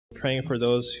praying for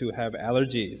those who have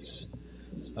allergies.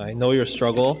 I know your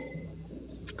struggle,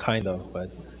 kind of,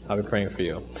 but I'll be praying for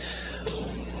you.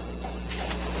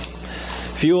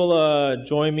 If you will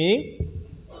join me,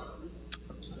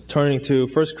 turning to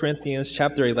 1 Corinthians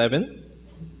chapter 11,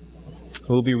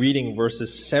 we'll be reading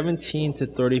verses 17 to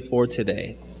 34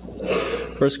 today.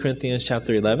 1 Corinthians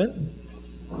chapter 11.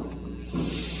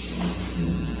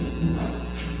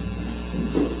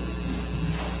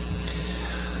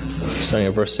 Starting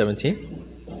at verse 17.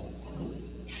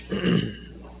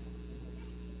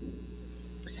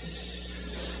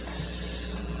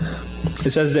 It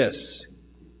says this: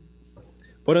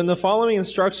 "But in the following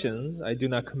instructions I do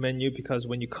not commend you, because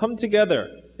when you come together,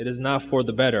 it is not for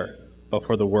the better, but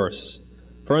for the worse.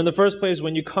 For in the first place,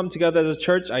 when you come together as a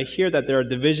church, I hear that there are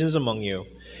divisions among you.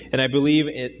 And I believe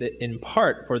it in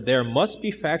part, for there must be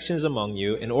factions among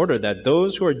you, in order that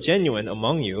those who are genuine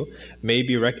among you may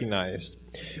be recognized.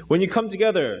 When you come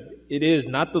together, it is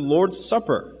not the Lord's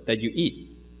Supper that you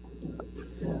eat.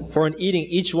 For in eating,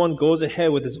 each one goes ahead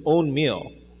with his own meal.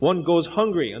 One goes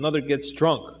hungry, another gets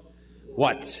drunk.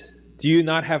 What? Do you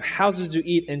not have houses to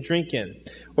eat and drink in?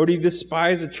 Or do you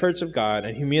despise the church of God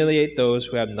and humiliate those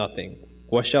who have nothing?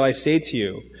 What shall I say to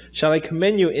you? Shall I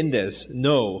commend you in this?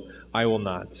 No, I will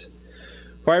not.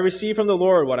 For I received from the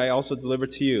Lord what I also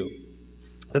delivered to you,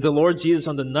 that the Lord Jesus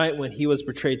on the night when he was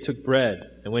betrayed took bread,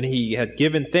 and when he had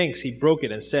given thanks, he broke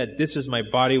it and said, 'This is my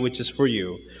body which is for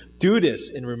you. Do this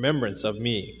in remembrance of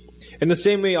me.' In the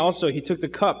same way also he took the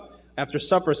cup after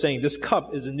supper, saying, 'This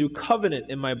cup is a new covenant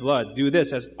in my blood. Do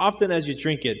this as often as you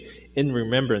drink it in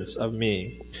remembrance of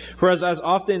me. For as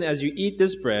often as you eat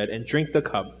this bread and drink the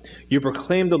cup, you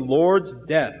proclaim the Lord's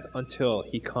death until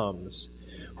he comes.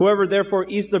 Whoever therefore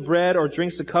eats the bread or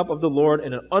drinks the cup of the Lord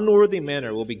in an unworthy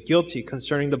manner will be guilty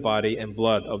concerning the body and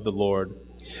blood of the Lord.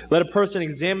 Let a person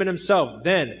examine himself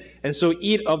then, and so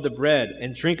eat of the bread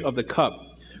and drink of the cup.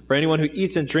 For anyone who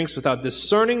eats and drinks without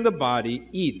discerning the body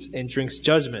eats and drinks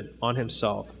judgment on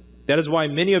himself. That is why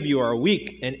many of you are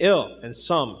weak and ill, and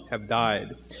some have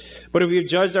died. But if we have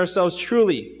judged ourselves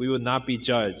truly, we will not be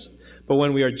judged. But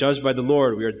when we are judged by the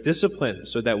Lord, we are disciplined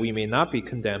so that we may not be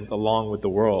condemned along with the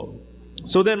world.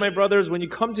 So then, my brothers, when you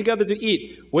come together to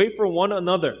eat, wait for one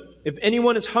another. If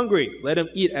anyone is hungry, let him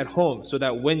eat at home, so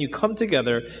that when you come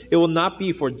together, it will not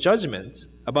be for judgment.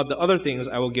 About the other things,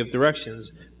 I will give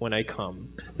directions when I come."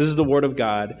 This is the word of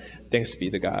God. Thanks be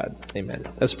to God. Amen.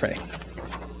 Let's pray.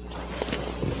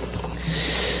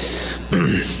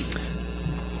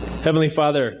 Heavenly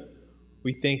Father,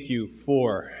 we thank you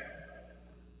for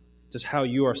just how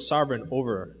you are sovereign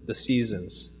over the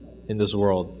seasons in this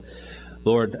world.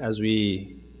 Lord, as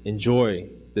we enjoy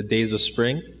the days of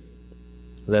spring,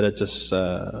 let it just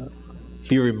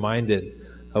be reminded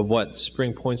of what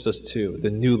spring points us to, the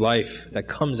new life that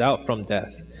comes out from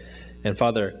death. And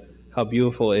Father, how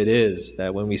beautiful it is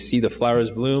that when we see the flowers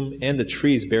bloom and the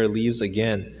trees bear leaves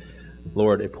again,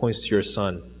 Lord, it points to your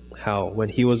Son, how when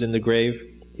he was in the grave,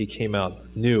 he came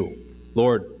out new.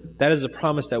 Lord, that is a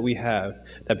promise that we have,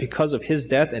 that because of his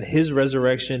death and his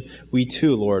resurrection, we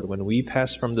too, Lord, when we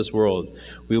pass from this world,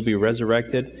 we will be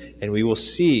resurrected and we will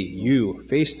see you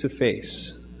face to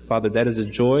face. Father, that is a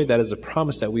joy, that is a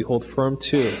promise that we hold firm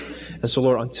to. And so,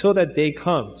 Lord, until that day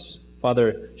comes,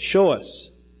 Father, show us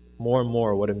more and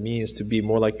more what it means to be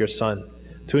more like your Son,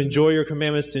 to enjoy your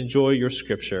commandments, to enjoy your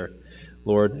scripture,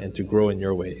 Lord, and to grow in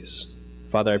your ways.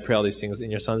 Father, I pray all these things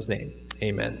in your Son's name.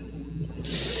 Amen.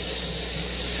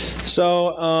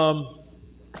 So,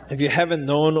 if you haven't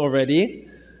known already,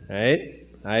 right,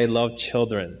 I love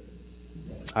children.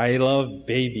 I love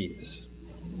babies.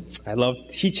 I love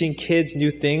teaching kids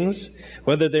new things,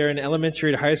 whether they're in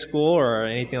elementary to high school or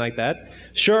anything like that.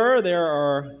 Sure, they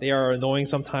are annoying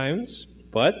sometimes,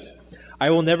 but I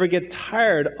will never get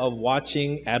tired of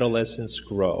watching adolescents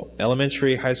grow.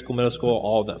 Elementary, high school, middle school,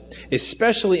 all of them,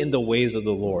 especially in the ways of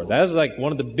the Lord. That is like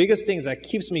one of the biggest things that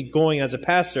keeps me going as a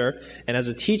pastor and as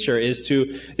a teacher is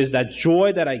that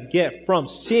joy that I get from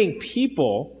seeing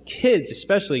people, kids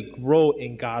especially, grow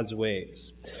in God's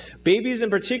ways. Babies in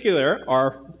particular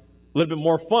are a little bit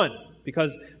more fun,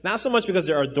 because not so much because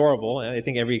they're adorable, and I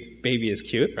think every baby is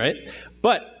cute, right?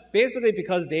 But basically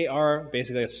because they are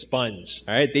basically a sponge,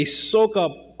 all right? They soak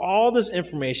up all this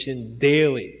information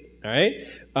daily, all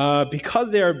right?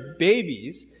 Because they are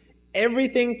babies,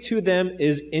 everything to them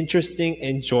is interesting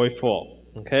and joyful.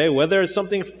 Okay, whether it's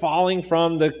something falling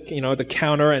from the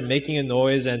counter and making a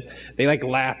noise, and they like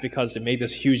laugh because it made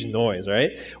this huge noise,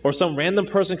 right? Or some random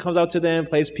person comes out to them,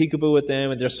 plays peekaboo with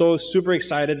them, and they're so super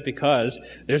excited because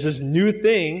there's this new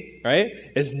thing, right?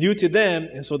 It's new to them,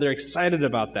 and so they're excited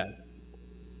about that.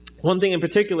 One thing in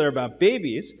particular about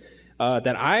babies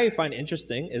that I find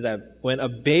interesting is that when a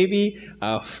baby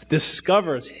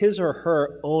discovers his or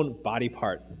her own body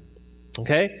part,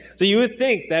 okay? So you would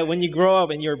think that when you grow up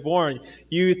and you're born,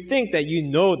 you think that you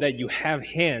know that you have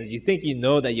hands. You think you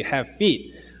know that you have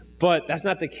feet. But that's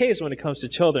not the case when it comes to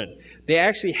children. They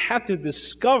actually have to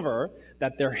discover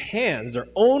that their hands, their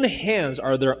own hands,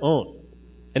 are their own,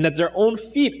 and that their own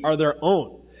feet are their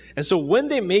own. And so when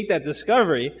they make that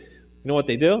discovery, you know what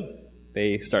they do?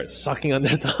 They start sucking on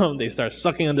their thumb. They start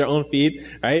sucking on their own feet,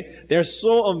 right? They're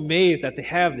so amazed that they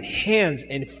have hands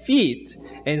and feet,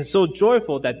 and so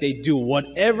joyful that they do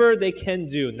whatever they can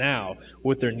do now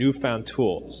with their newfound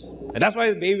tools. And that's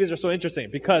why babies are so interesting,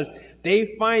 because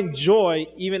they find joy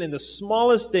even in the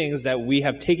smallest things that we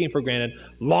have taken for granted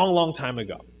long, long time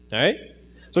ago, all right?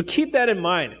 So keep that in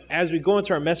mind as we go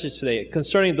into our message today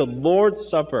concerning the Lord's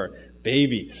Supper,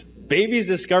 babies. Babies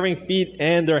discovering feet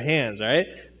and their hands, right?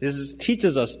 This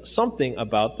teaches us something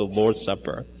about the Lord's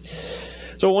Supper.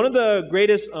 So one of the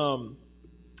greatest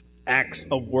acts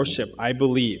of worship, I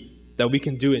believe, that we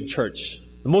can do in church,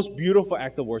 the most beautiful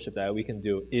act of worship that we can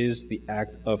do is the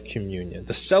act of communion,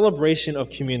 the celebration of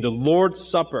communion, the Lord's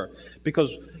Supper,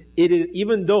 because it is,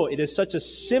 even though it is such a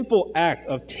simple act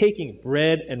of taking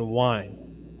bread and wine,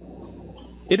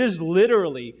 it is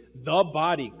literally the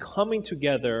body coming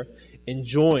together,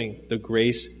 enjoying the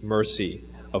grace, mercy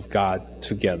of God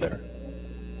together.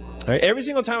 All right? Every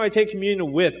single time I take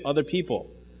communion with other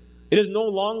people, it is no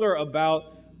longer about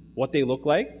what they look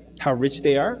like, how rich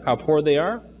they are, how poor they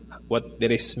are, what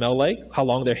they smell like, how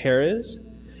long their hair is.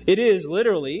 It is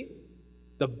literally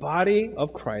the body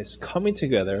of Christ coming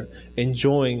together,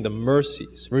 enjoying the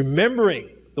mercies, remembering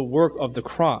the work of the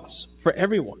cross for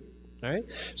everyone. All right?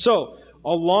 So,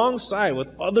 alongside with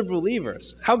other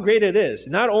believers, how great it is.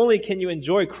 Not only can you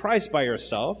enjoy Christ by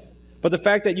yourself, but the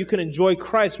fact that you can enjoy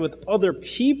Christ with other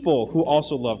people who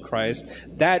also love Christ,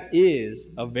 that is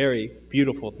a very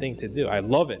beautiful thing to do. I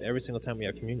love it every single time we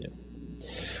have communion.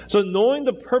 So knowing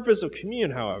the purpose of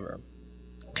communion, however,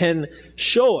 can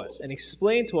show us and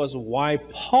explain to us why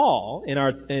Paul, in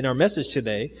our message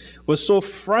today, was so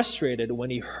frustrated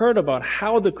when he heard about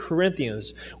how the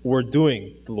Corinthians were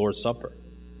doing the Lord's Supper.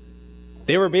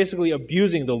 They were basically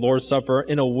abusing the Lord's Supper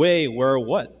in a way where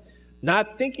what?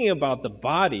 Not thinking about the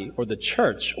body or the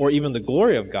church or even the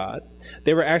glory of God.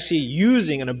 They were actually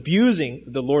using and abusing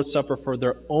the Lord's Supper for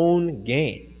their own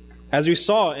gain. As we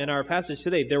saw in our passage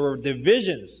today, there were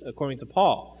divisions according to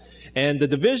Paul. And the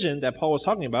division that Paul was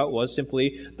talking about was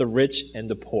simply the rich and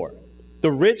the poor.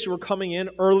 The rich were coming in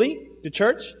early to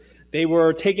church. They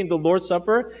were taking the Lord's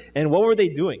Supper. And what were they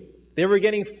doing? They were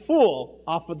getting full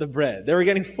off of the bread. They were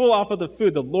getting full off of the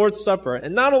food, the Lord's Supper.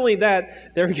 And not only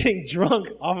that, they were getting drunk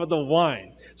off of the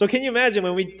wine. So can you imagine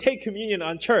when we take communion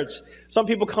on church, some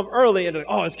people come early and they're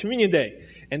like, oh, it's communion day.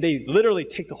 And they literally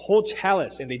take the whole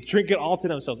chalice and they drink it all to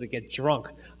themselves. They get drunk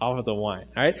off of the wine.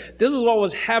 All right? This is what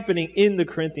was happening in the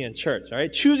Corinthian church. All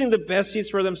right? Choosing the best seats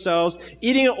for themselves,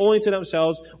 eating it only to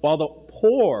themselves, while the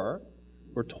poor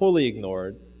were totally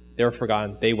ignored. They were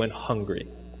forgotten. They went hungry.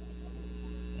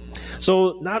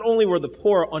 So not only were the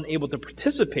poor unable to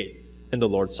participate in the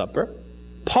Lord's Supper,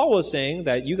 Paul was saying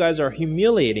that you guys are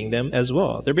humiliating them as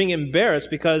well. They're being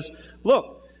embarrassed because,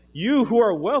 look, you who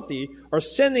are wealthy are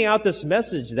sending out this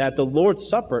message that the Lord's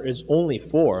Supper is only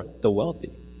for the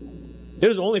wealthy. It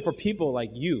is only for people like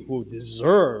you who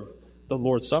deserve the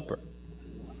Lord's Supper.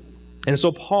 And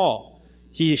so Paul,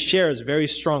 he shares very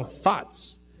strong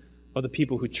thoughts of the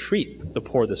people who treat the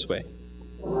poor this way.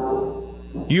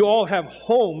 You all have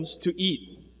homes to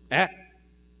eat at.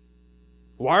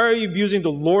 Why are you abusing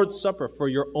the Lord's Supper for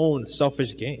your own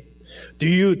selfish gain? Do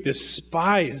you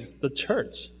despise the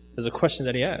church? Is a question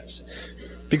that he asks.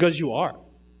 Because you are.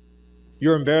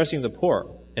 You're embarrassing the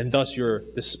poor, and thus you're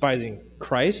despising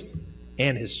Christ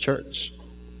and his church.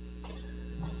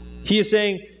 He is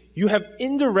saying, you have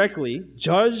indirectly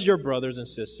judged your brothers and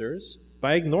sisters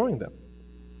by ignoring them,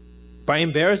 by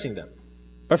embarrassing them,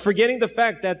 by forgetting the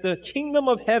fact that the kingdom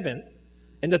of heaven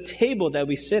and the table that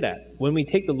we sit at when we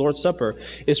take the Lord's Supper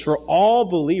is for all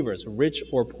believers, rich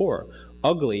or poor,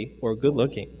 ugly or good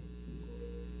looking.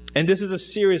 And this is a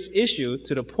serious issue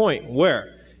to the point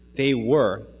where they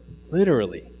were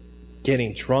literally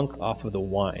getting drunk off of the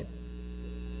wine.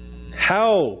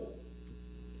 How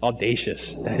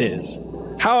audacious that is.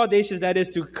 How audacious that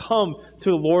is to come to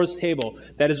the Lord's table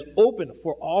that is open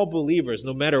for all believers,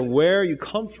 no matter where you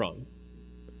come from.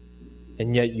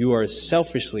 And yet you are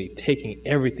selfishly taking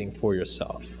everything for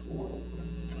yourself.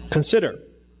 Consider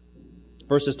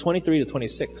verses 23 to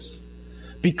 26.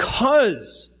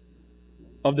 Because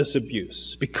of this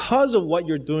abuse, because of what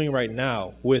you're doing right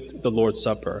now with the Lord's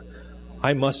Supper,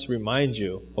 I must remind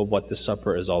you of what the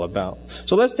supper is all about.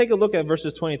 So let's take a look at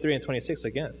verses 23 and 26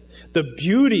 again. The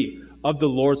beauty of the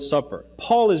Lord's Supper.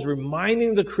 Paul is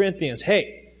reminding the Corinthians,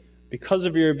 hey, because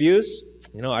of your abuse,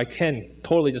 I can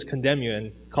totally just condemn you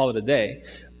and call it a day,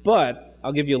 but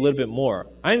I'll give you a little bit more.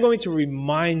 I'm going to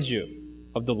remind you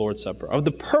of the Lord's Supper, of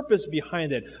the purpose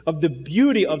behind it, of the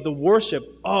beauty of the worship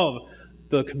of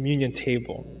the communion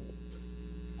table.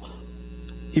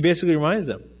 He basically reminds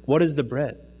them, what is the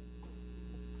bread?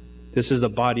 This is the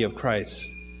body of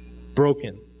Christ,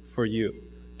 broken for you.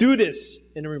 Do this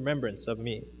in remembrance of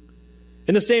me.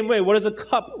 In the same way, what does a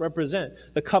cup represent?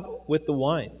 The cup with the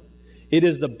wine. It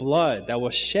is the blood that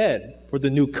was shed for the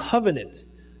new covenant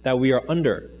that we are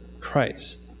under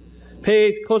Christ.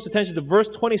 Pay close attention to verse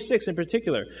 26 in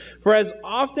particular. For as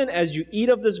often as you eat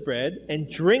of this bread and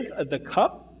drink of the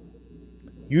cup,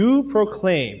 you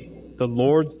proclaim the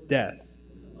Lord's death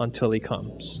until he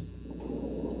comes.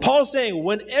 Paul's saying,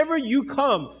 whenever you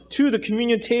come to the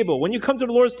communion table, when you come to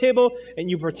the Lord's table and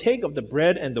you partake of the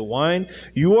bread and the wine,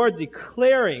 you are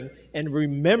declaring and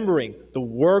remembering the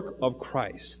work of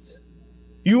Christ.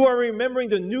 You are remembering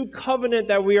the new covenant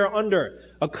that we are under,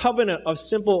 a covenant of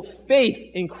simple faith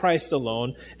in Christ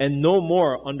alone and no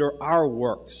more under our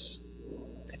works.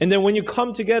 And then when you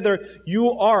come together,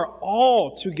 you are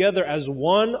all together as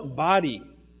one body,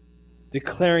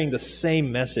 declaring the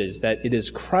same message that it is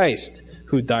Christ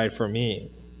who died for me.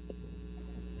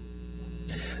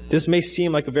 This may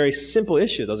seem like a very simple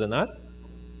issue, does it not?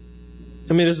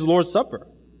 I mean, this is the Lord's Supper.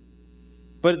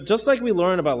 But just like we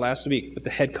learned about last week with the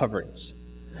head coverings,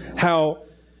 how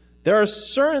there are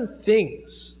certain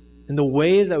things in the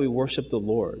ways that we worship the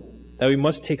Lord that we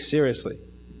must take seriously.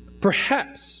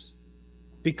 Perhaps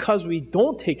because we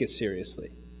don't take it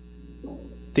seriously,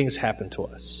 things happen to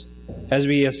us. As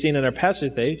we have seen in our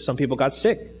passage today, some people got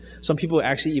sick. Some people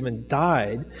actually even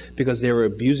died because they were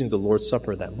abusing the Lord's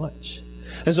Supper that much.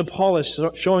 And so Paul is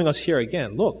showing us here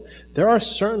again, look, there are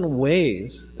certain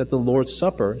ways that the Lord's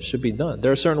Supper should be done.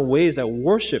 There are certain ways that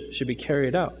worship should be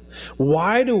carried out.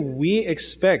 Why do we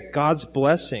expect God's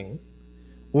blessing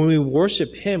when we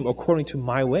worship him according to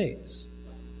my ways?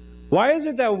 Why is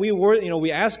it that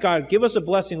we ask God, give us a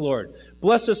blessing, Lord.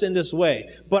 Bless us in this way.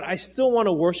 But I still want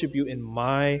to worship you in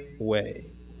my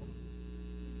way.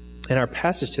 And our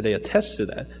passage today attests to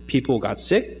that. People got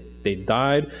sick. They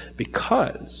died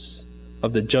because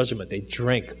of the judgment they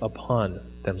drank upon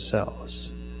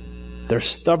themselves. Their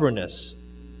stubbornness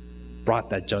brought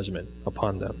that judgment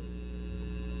upon them.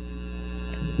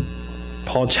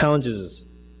 Paul challenges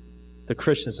the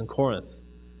Christians in Corinth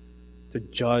to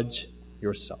judge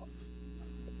yourself.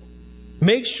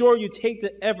 Make sure you take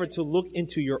the effort to look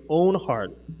into your own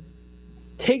heart.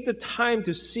 Take the time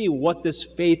to see what this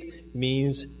faith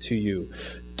means to you.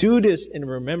 Do this in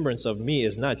remembrance of me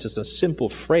is not just a simple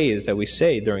phrase that we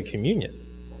say during communion.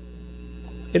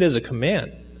 It is a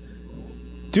command.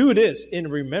 Do this in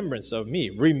remembrance of me.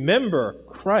 Remember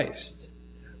Christ.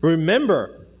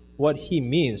 Remember what he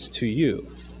means to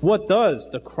you. What does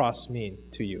the cross mean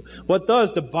to you? What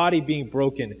does the body being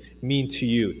broken mean to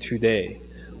you today?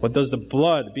 What does the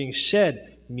blood being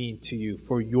shed mean to you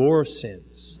for your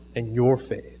sins and your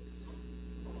faith?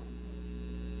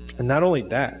 And not only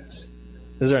that,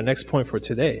 this is our next point for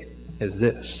today, is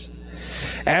this.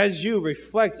 As you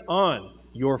reflect on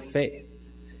your faith,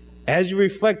 as you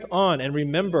reflect on and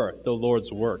remember the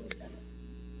Lord's work,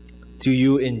 do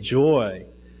you enjoy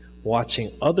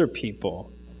watching other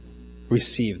people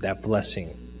receive that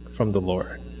blessing from the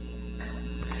Lord?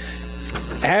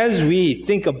 As we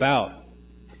think about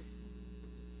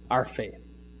our faith,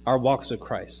 our walks with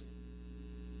Christ,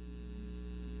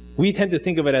 we tend to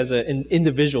think of it as an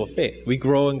individual faith. We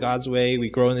grow in God's way, we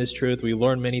grow in his truth, we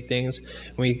learn many things,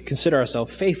 and we consider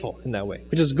ourselves faithful in that way,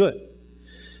 which is good.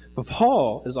 But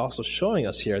Paul is also showing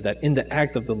us here that in the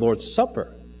act of the Lord's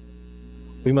Supper,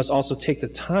 we must also take the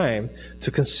time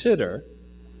to consider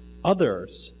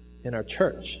others in our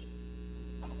church.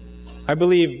 I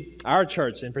believe our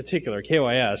church in particular,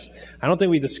 KYS, I don't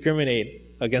think we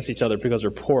discriminate against each other because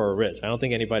we're poor or rich. I don't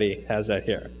think anybody has that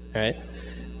here, right?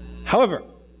 However,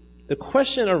 the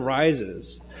question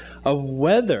arises of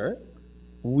whether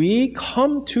we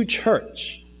come to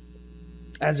church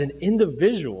as an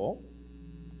individual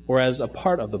or as a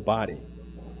part of the body.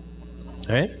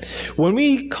 Right? When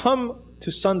we come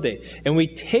to Sunday and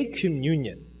we take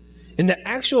communion, in the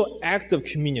actual act of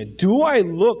communion, do I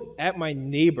look at my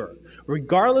neighbor,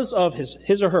 regardless of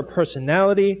his or her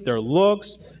personality, their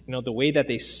looks, the way that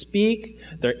they speak,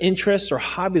 their interests or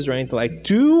hobbies or anything like,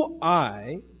 do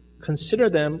I consider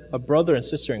them a brother and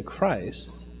sister in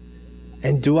Christ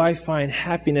And do I find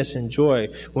happiness and joy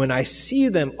when I see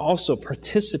them also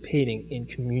participating in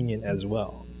communion as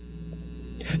well?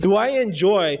 Do I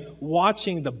enjoy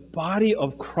watching the body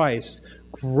of Christ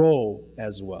grow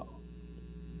as well?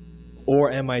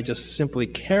 Or am I just simply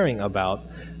caring about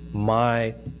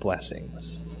my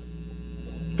blessings?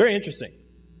 Very interesting.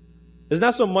 It's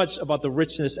not so much about the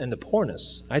richness and the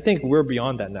poorness. I think we're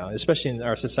beyond that now, especially in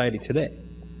our society today.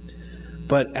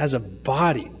 But as a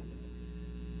body,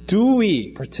 do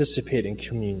we participate in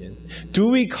communion? Do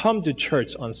we come to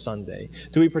church on Sunday?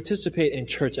 Do we participate in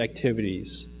church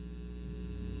activities?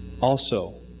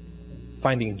 Also,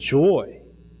 finding joy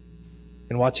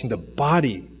in watching the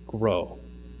body grow,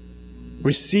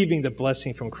 receiving the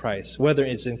blessing from Christ, whether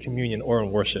it's in communion or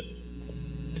in worship.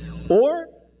 Or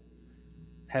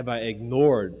have I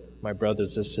ignored my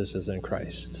brothers and sisters in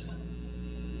Christ?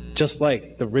 Just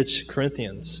like the rich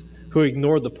Corinthians who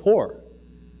ignored the poor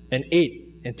and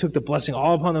ate and took the blessing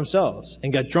all upon themselves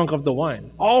and got drunk of the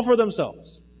wine, all for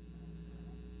themselves.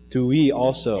 Do we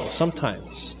also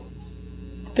sometimes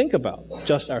think about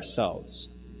just ourselves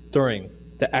during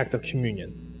the act of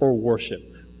communion or worship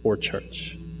or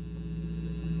church?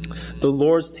 The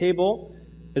Lord's table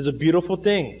is a beautiful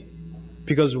thing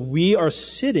because we are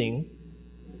sitting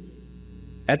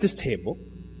at this table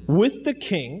with the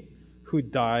King who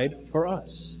died for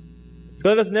us.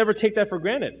 Let us never take that for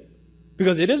granted,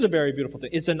 because it is a very beautiful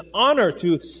thing. It's an honor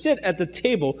to sit at the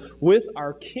table with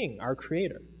our King, our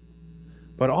Creator.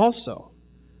 But also,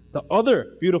 the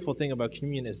other beautiful thing about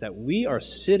communion is that we are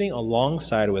sitting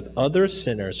alongside with other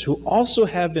sinners who also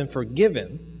have been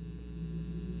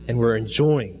forgiven, and we're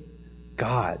enjoying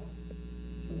God.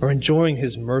 We're enjoying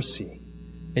His mercy,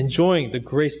 enjoying the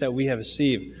grace that we have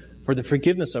received for the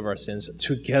forgiveness of our sins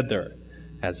together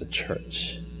as a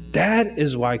church. That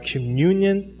is why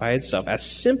communion by itself, as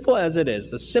simple as it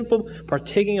is, the simple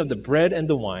partaking of the bread and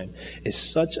the wine, is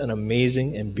such an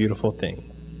amazing and beautiful thing.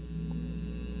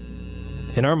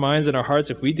 In our minds and our hearts,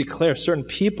 if we declare certain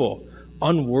people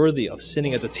unworthy of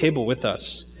sitting at the table with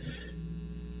us,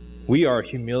 we are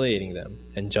humiliating them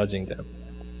and judging them.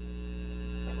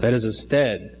 Let us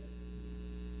instead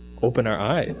open our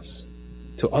eyes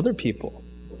to other people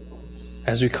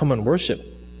as we come and worship,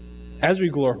 as we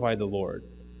glorify the Lord.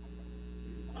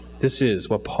 This is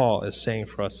what Paul is saying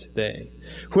for us today.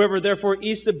 Whoever therefore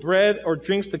eats the bread or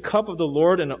drinks the cup of the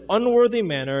Lord in an unworthy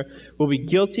manner will be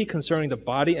guilty concerning the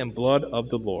body and blood of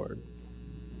the Lord.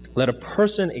 Let a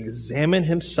person examine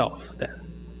himself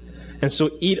then, and so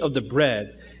eat of the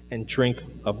bread and drink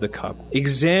of the cup.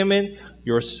 Examine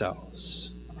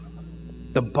yourselves.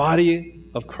 The body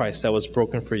of Christ that was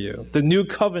broken for you, the new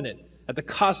covenant at the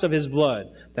cost of His blood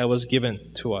that was given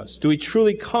to us. Do we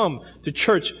truly come to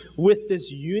church with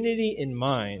this unity in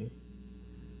mind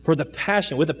for the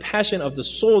passion, with the passion of the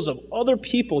souls of other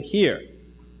people here?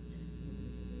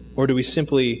 Or do we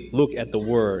simply look at the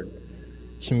word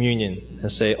communion and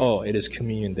say, oh, it is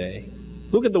communion day?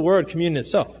 Look at the word communion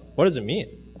itself. What does it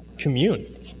mean? Commune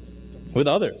with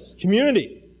others.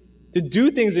 Community. To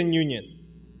do things in union.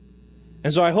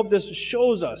 And so I hope this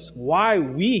shows us why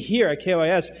we here at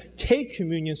KYS take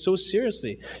communion so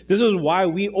seriously. This is why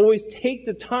we always take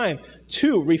the time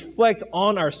to reflect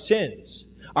on our sins,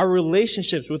 our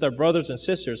relationships with our brothers and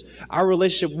sisters, our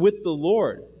relationship with the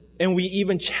Lord. And we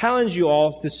even challenge you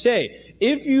all to say,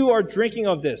 if you are drinking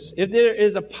of this, if there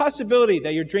is a possibility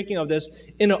that you're drinking of this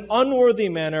in an unworthy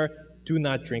manner, do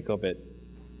not drink of it,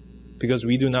 because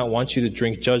we do not want you to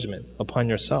drink judgment upon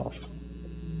yourself.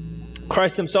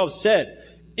 Christ Himself said,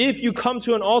 if you come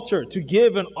to an altar to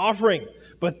give an offering,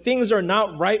 but things are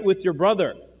not right with your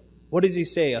brother, what does He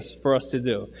say for us to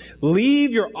do?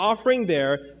 Leave your offering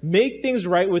there, make things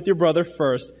right with your brother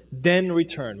first, then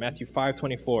return. Matthew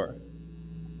 5:24.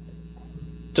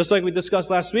 Just like we discussed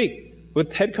last week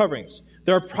with head coverings,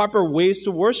 there are proper ways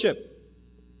to worship.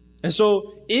 And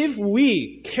so if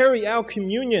we carry out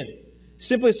communion,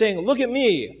 simply saying, look at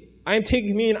me, I am taking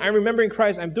communion, I'm remembering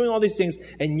Christ, I'm doing all these things,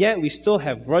 and yet we still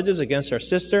have grudges against our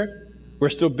sister, we're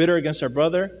still bitter against our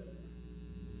brother,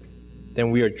 then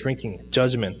we are drinking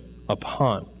judgment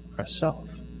upon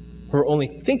ourselves. We're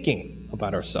only thinking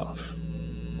about ourselves.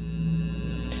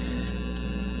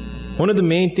 One of the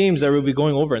main themes that we'll be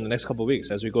going over in the next couple of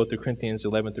weeks as we go through Corinthians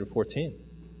 11 through 14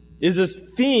 is this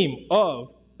theme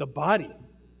of the body.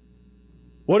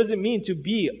 What does it mean to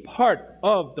be part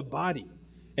of the body?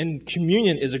 And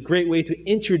communion is a great way to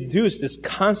introduce this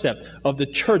concept of the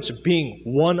church being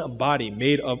one body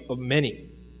made up of many.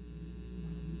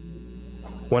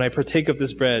 When I partake of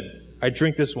this bread, I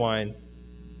drink this wine,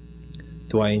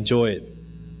 do I enjoy it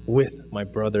with my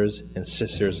brothers and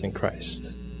sisters in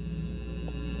Christ?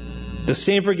 The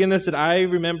same forgiveness that I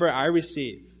remember I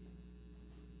received,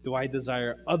 do I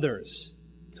desire others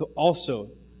to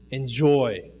also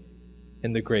enjoy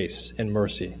in the grace and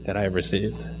mercy that I have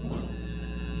received.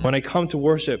 When I come to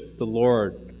worship the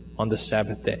Lord on the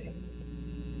Sabbath day,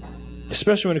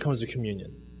 especially when it comes to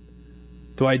communion,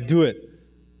 do I do it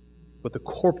with the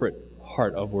corporate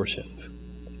heart of worship?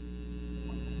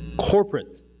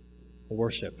 Corporate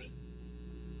worship.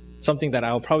 Something that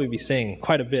I'll probably be saying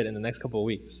quite a bit in the next couple of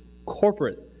weeks.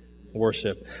 Corporate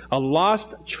worship. A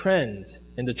lost trend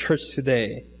in the church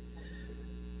today.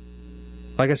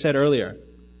 Like I said earlier,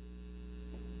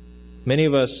 many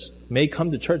of us may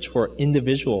come to church for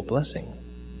individual blessing.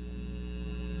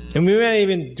 And we may not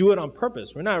even do it on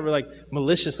purpose. We're not like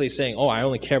maliciously saying, oh, I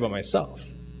only care about myself.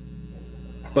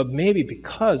 But maybe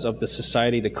because of the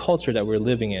society, the culture that we're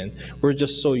living in, we're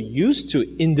just so used to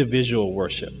individual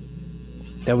worship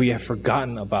that we have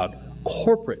forgotten about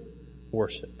corporate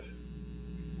worship.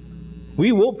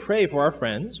 We will pray for our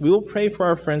friends. We will pray for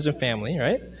our friends and family,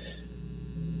 right?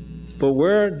 But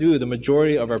where do the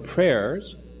majority of our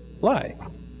prayers lie?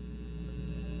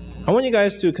 I want you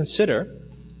guys to consider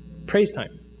praise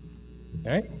time.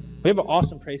 All right? We have an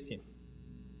awesome praise team.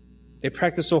 They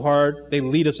practice so hard, they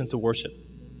lead us into worship.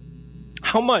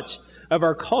 How much of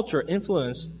our culture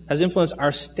has influenced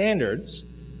our standards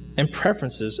and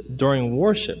preferences during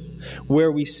worship,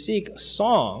 where we seek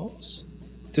songs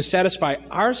to satisfy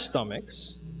our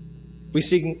stomachs, we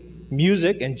seek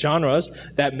music and genres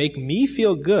that make me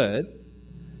feel good,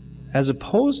 as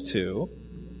opposed to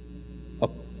a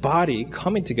body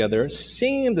coming together,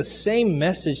 singing the same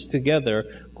message together,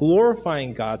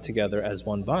 glorifying God together as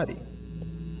one body,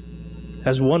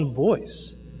 as one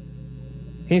voice.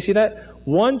 Can you see that?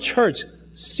 One church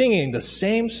singing the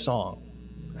same song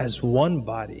as one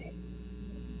body,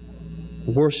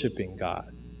 worshiping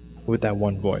God with that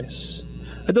one voice.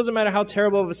 It doesn't matter how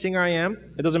terrible of a singer I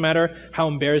am. It doesn't matter how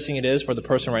embarrassing it is for the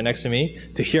person right next to me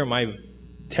to hear my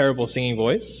terrible singing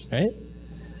voice, right?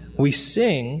 We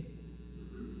sing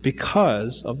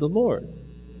because of the Lord.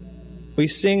 We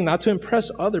sing not to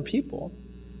impress other people.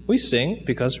 We sing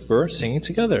because we're singing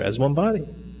together as one body.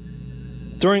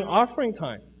 During offering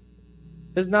time,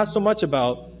 it's not so much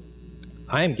about,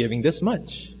 I am giving this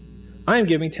much. I am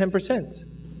giving 10%.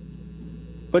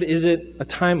 But is it a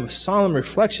time of solemn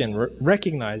reflection,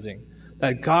 recognizing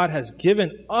that God has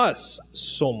given us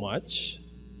so much,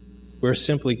 we're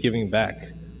simply giving back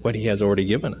what He has already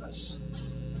given us?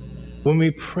 When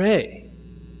we pray,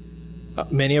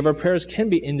 many of our prayers can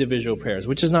be individual prayers,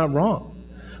 which is not wrong.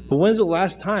 But when's the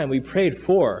last time we prayed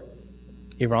for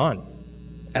Iran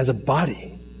as a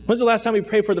body? When's the last time we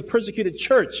prayed for the persecuted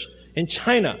church in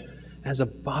China as a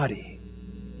body?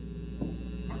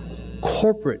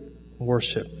 Corporate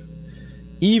worship.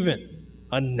 Even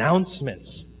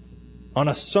announcements on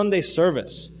a Sunday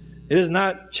service. It is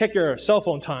not check your cell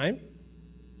phone time.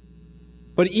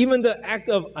 But even the act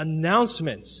of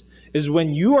announcements is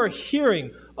when you are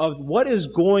hearing of what is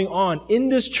going on in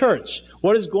this church,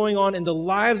 what is going on in the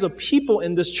lives of people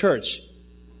in this church,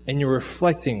 and you're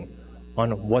reflecting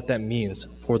on what that means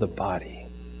for the body.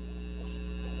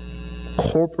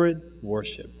 Corporate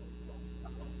worship.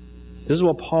 This is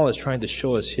what Paul is trying to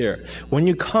show us here. When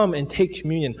you come and take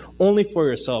communion only for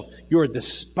yourself, you are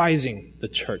despising the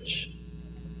church.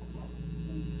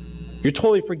 You're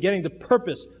totally forgetting the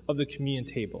purpose of the communion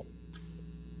table.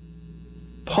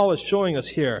 Paul is showing us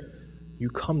here, you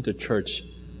come to church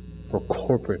for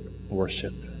corporate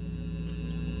worship.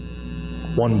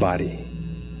 One body.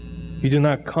 You do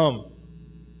not come,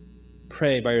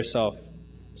 pray by yourself,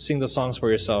 sing the songs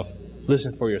for yourself,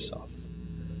 listen for yourself.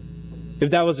 If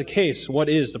that was the case, what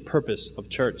is the purpose of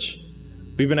church?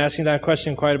 We've been asking that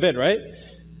question quite a bit, right?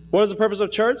 What is the purpose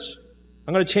of church?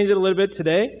 I'm going to change it a little bit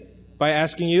today by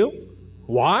asking you,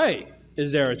 why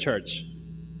is there a church?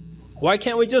 Why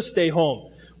can't we just stay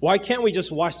home? Why can't we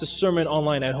just watch the sermon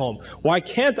online at home? Why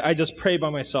can't I just pray by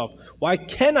myself? Why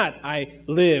cannot I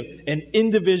live an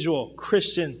individual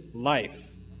Christian life?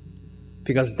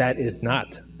 Because that is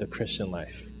not the Christian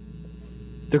life.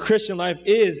 The Christian life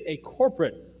is a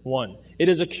corporate one. It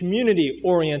is a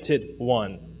community-oriented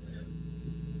one.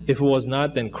 If it was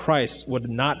not, then Christ would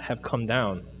not have come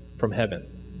down from heaven.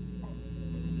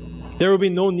 There would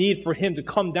be no need for Him to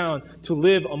come down to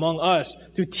live among us,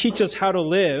 to teach us how to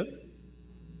live,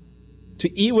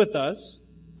 to eat with us,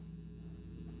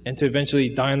 and to eventually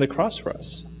die on the cross for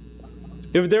us.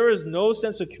 If there is no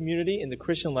sense of community in the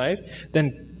Christian life,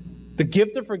 then the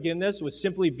gift of forgiveness would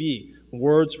simply be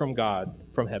words from God,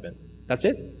 from heaven. That's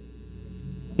it.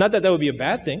 Not that that would be a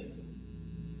bad thing,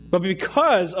 But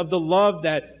because of the love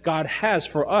that God has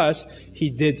for us,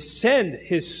 he did send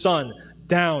his Son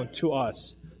down to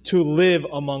us to live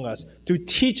among us, to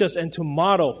teach us and to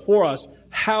model for us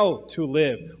how to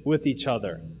live with each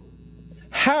other,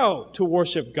 how to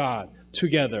worship God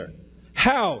together,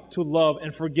 how to love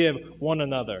and forgive one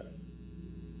another.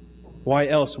 Why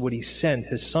else would he send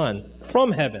his Son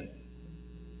from heaven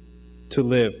to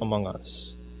live among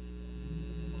us?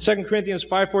 2 Corinthians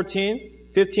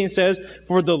 5:14-15 says,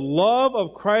 "For the love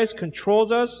of Christ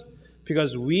controls us,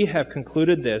 because we have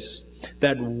concluded this,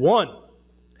 that one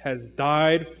has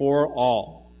died for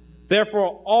all.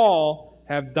 Therefore all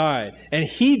have died. And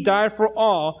he died for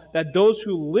all, that those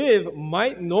who live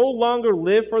might no longer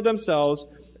live for themselves,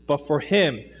 but for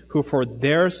him who for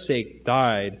their sake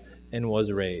died and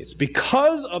was raised."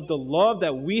 Because of the love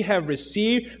that we have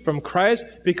received from Christ,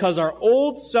 because our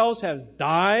old selves have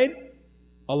died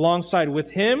alongside with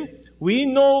him, we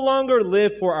no longer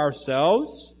live for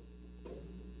ourselves.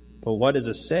 But what does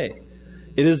it say?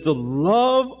 It is the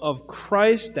love of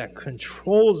Christ that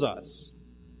controls us.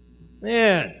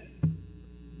 Man,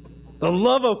 the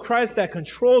love of Christ that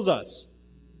controls us.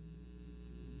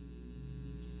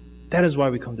 That is why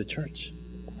we come to church.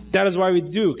 That is why we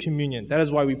do communion. That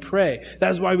is why we pray.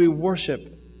 That is why we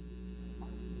worship.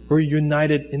 We're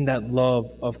united in that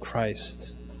love of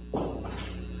Christ.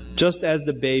 Just as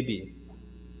the baby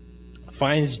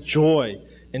finds joy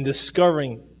in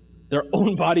discovering their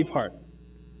own body part,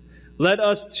 let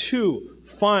us too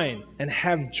find and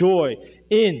have joy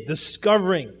in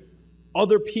discovering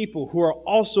other people who are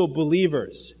also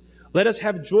believers. Let us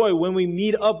have joy when we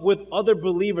meet up with other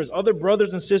believers, other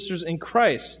brothers and sisters in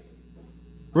Christ,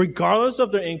 regardless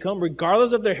of their income,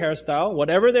 regardless of their hairstyle,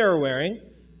 whatever they are wearing,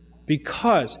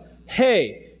 because,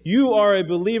 hey, you are a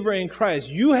believer in Christ.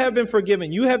 You have been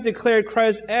forgiven. You have declared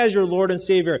Christ as your Lord and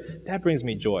Savior. That brings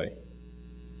me joy.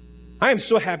 I am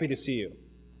so happy to see you,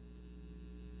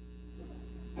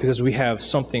 because we have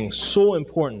something so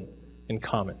important in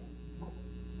common.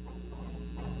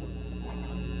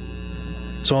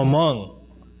 So among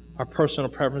our personal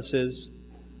preferences,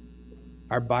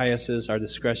 our biases, our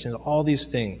discretions, all these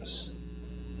things,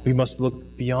 we must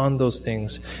look beyond those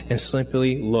things and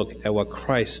simply look at what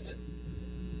Christ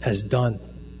has done,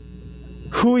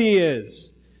 who he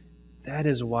is. That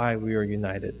is why we are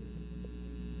united.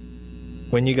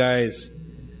 When you guys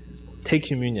take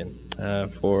communion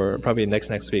for probably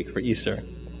next week for Easter,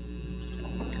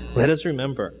 let us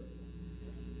remember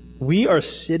we are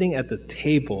sitting at the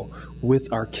table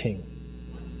with our King.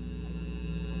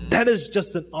 That is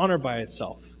just an honor by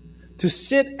itself, to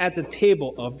sit at the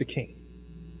table of the King.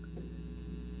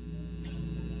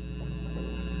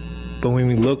 But when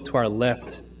we look to our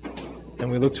left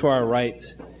and we look to our right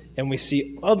and we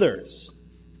see others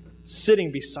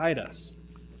sitting beside us,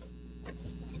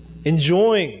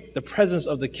 enjoying the presence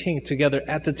of the King together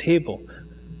at the table,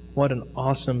 what an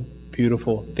awesome,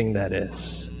 beautiful thing that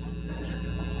is.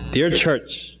 Dear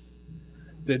church,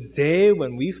 the day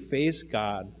when we face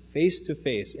God face to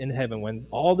face in heaven, when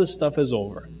all this stuff is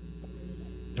over,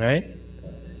 right?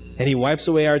 And he wipes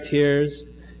away our tears,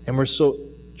 and we're so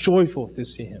joyful to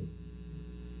see him.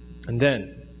 And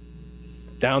then,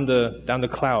 down the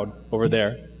cloud over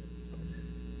there,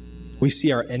 we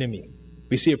see our enemy.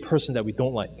 We see a person that we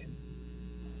don't like.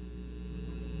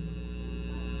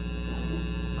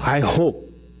 I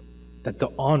hope that the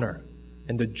honor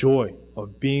and the joy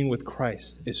of being with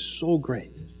Christ is so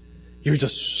great. You're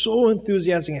just so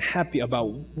enthusiastic and happy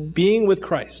about being with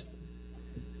Christ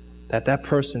that that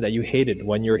person that you hated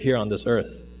when you're here on this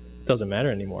earth doesn't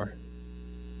matter anymore.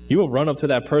 You will run up to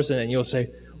that person and you'll say,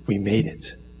 "We made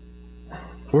it.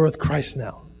 We're with Christ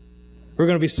now. We're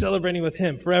going to be celebrating with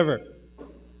him forever."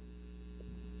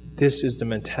 This is the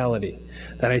mentality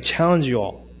that I challenge you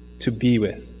all to be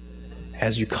with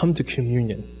as you come to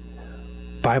communion,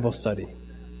 Bible study,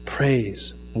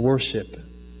 praise, worship,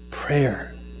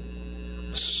 prayer.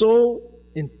 So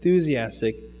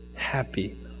enthusiastic,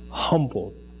 happy,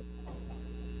 humbled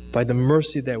by the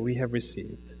mercy that we have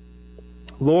received.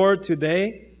 Lord,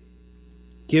 today,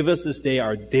 give us this day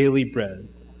our daily bread,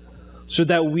 so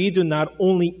that we do not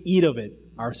only eat of it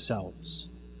ourselves,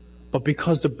 but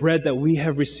because the bread that we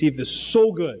have received is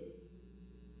so good,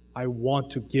 I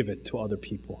want to give it to other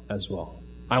people as well.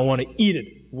 I want to eat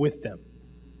it with them.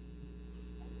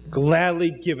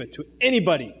 Gladly give it to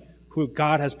anybody who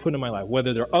God has put in my life,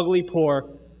 whether they're ugly,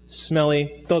 poor,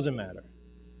 smelly, doesn't matter.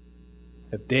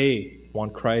 If they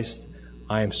want Christ,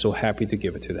 I am so happy to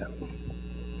give it to them.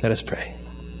 Let us pray.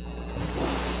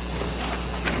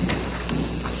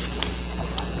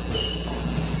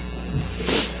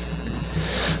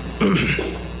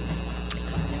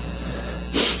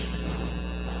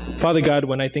 Father God,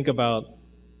 when I think about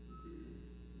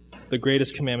the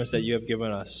greatest commandments that you have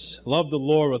given us, love the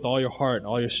Lord with all your heart,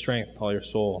 all your strength, all your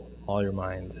soul, all your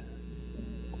mind.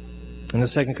 And the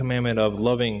second commandment of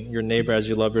loving your neighbor as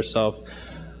you love yourself,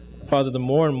 Father, the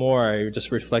more and more I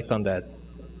just reflect on that,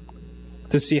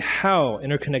 to see how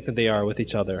interconnected they are with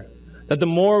each other. That the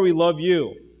more we love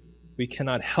you, we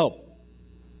cannot help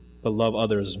but love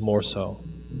others more so.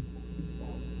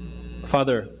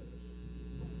 Father,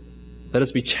 let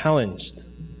us be challenged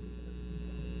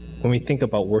when we think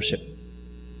about worship.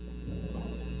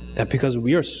 That because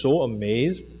we are so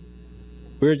amazed,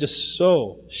 we are just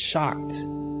so shocked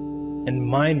and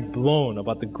mind blown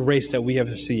about the grace that we have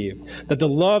received. That the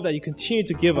love that you continue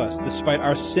to give us despite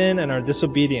our sin and our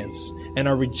disobedience and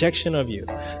our rejection of you.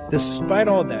 Despite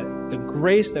all that, the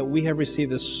grace that we have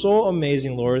received is so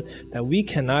amazing, Lord, that we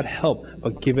cannot help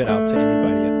but give it out to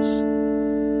anybody else.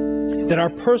 That our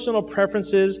personal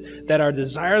preferences, that our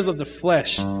desires of the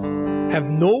flesh have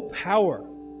no power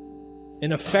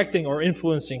in affecting or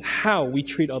influencing how we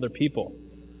treat other people.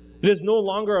 It is no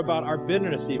longer about our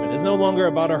bitterness even. It's no longer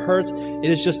about our hurts.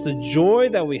 It is just the joy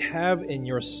that we have in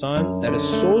your Son that is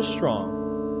so strong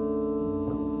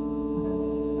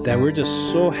that we're just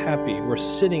so happy we're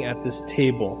sitting at this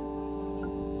table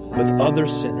with other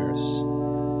sinners,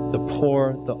 the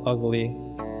poor, the ugly,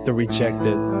 the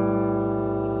rejected.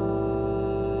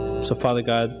 So Father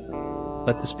God,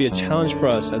 let this be a challenge for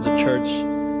us as a church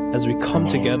as we come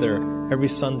together every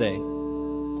Sunday.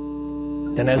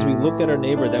 And as we look at our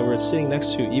neighbor that we're sitting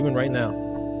next to, even right now,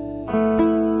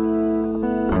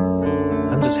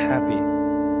 I'm just happy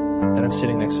that I'm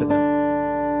sitting next to them.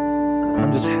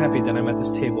 I'm just happy that I'm at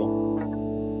this table.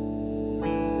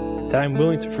 That I'm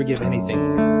willing to forgive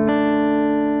anything.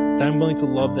 That I'm willing to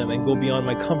love them and go beyond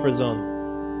my comfort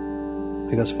zone.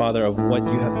 Because, Father, of what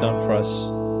you have done for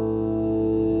us.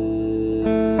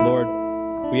 Lord,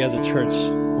 we as a church,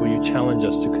 will you challenge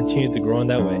us to continue to grow in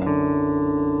that way?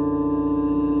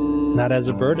 Not as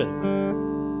a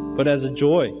burden, but as a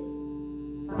joy.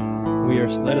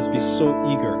 Let us be so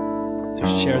eager to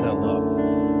share that love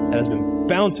that has been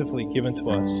bountifully given to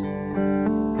us.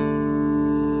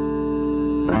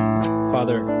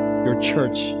 Father, your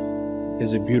church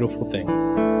is a beautiful thing.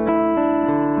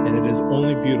 And it is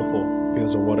only beautiful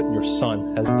because of what your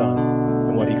Son has done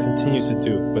and what he continues to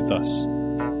do with us.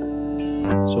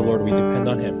 So, Lord, we depend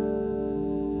on him.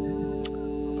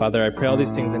 Father, I pray all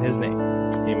these things in his name.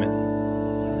 Amen.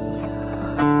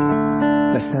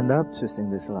 Let's stand up to sing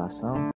this last song.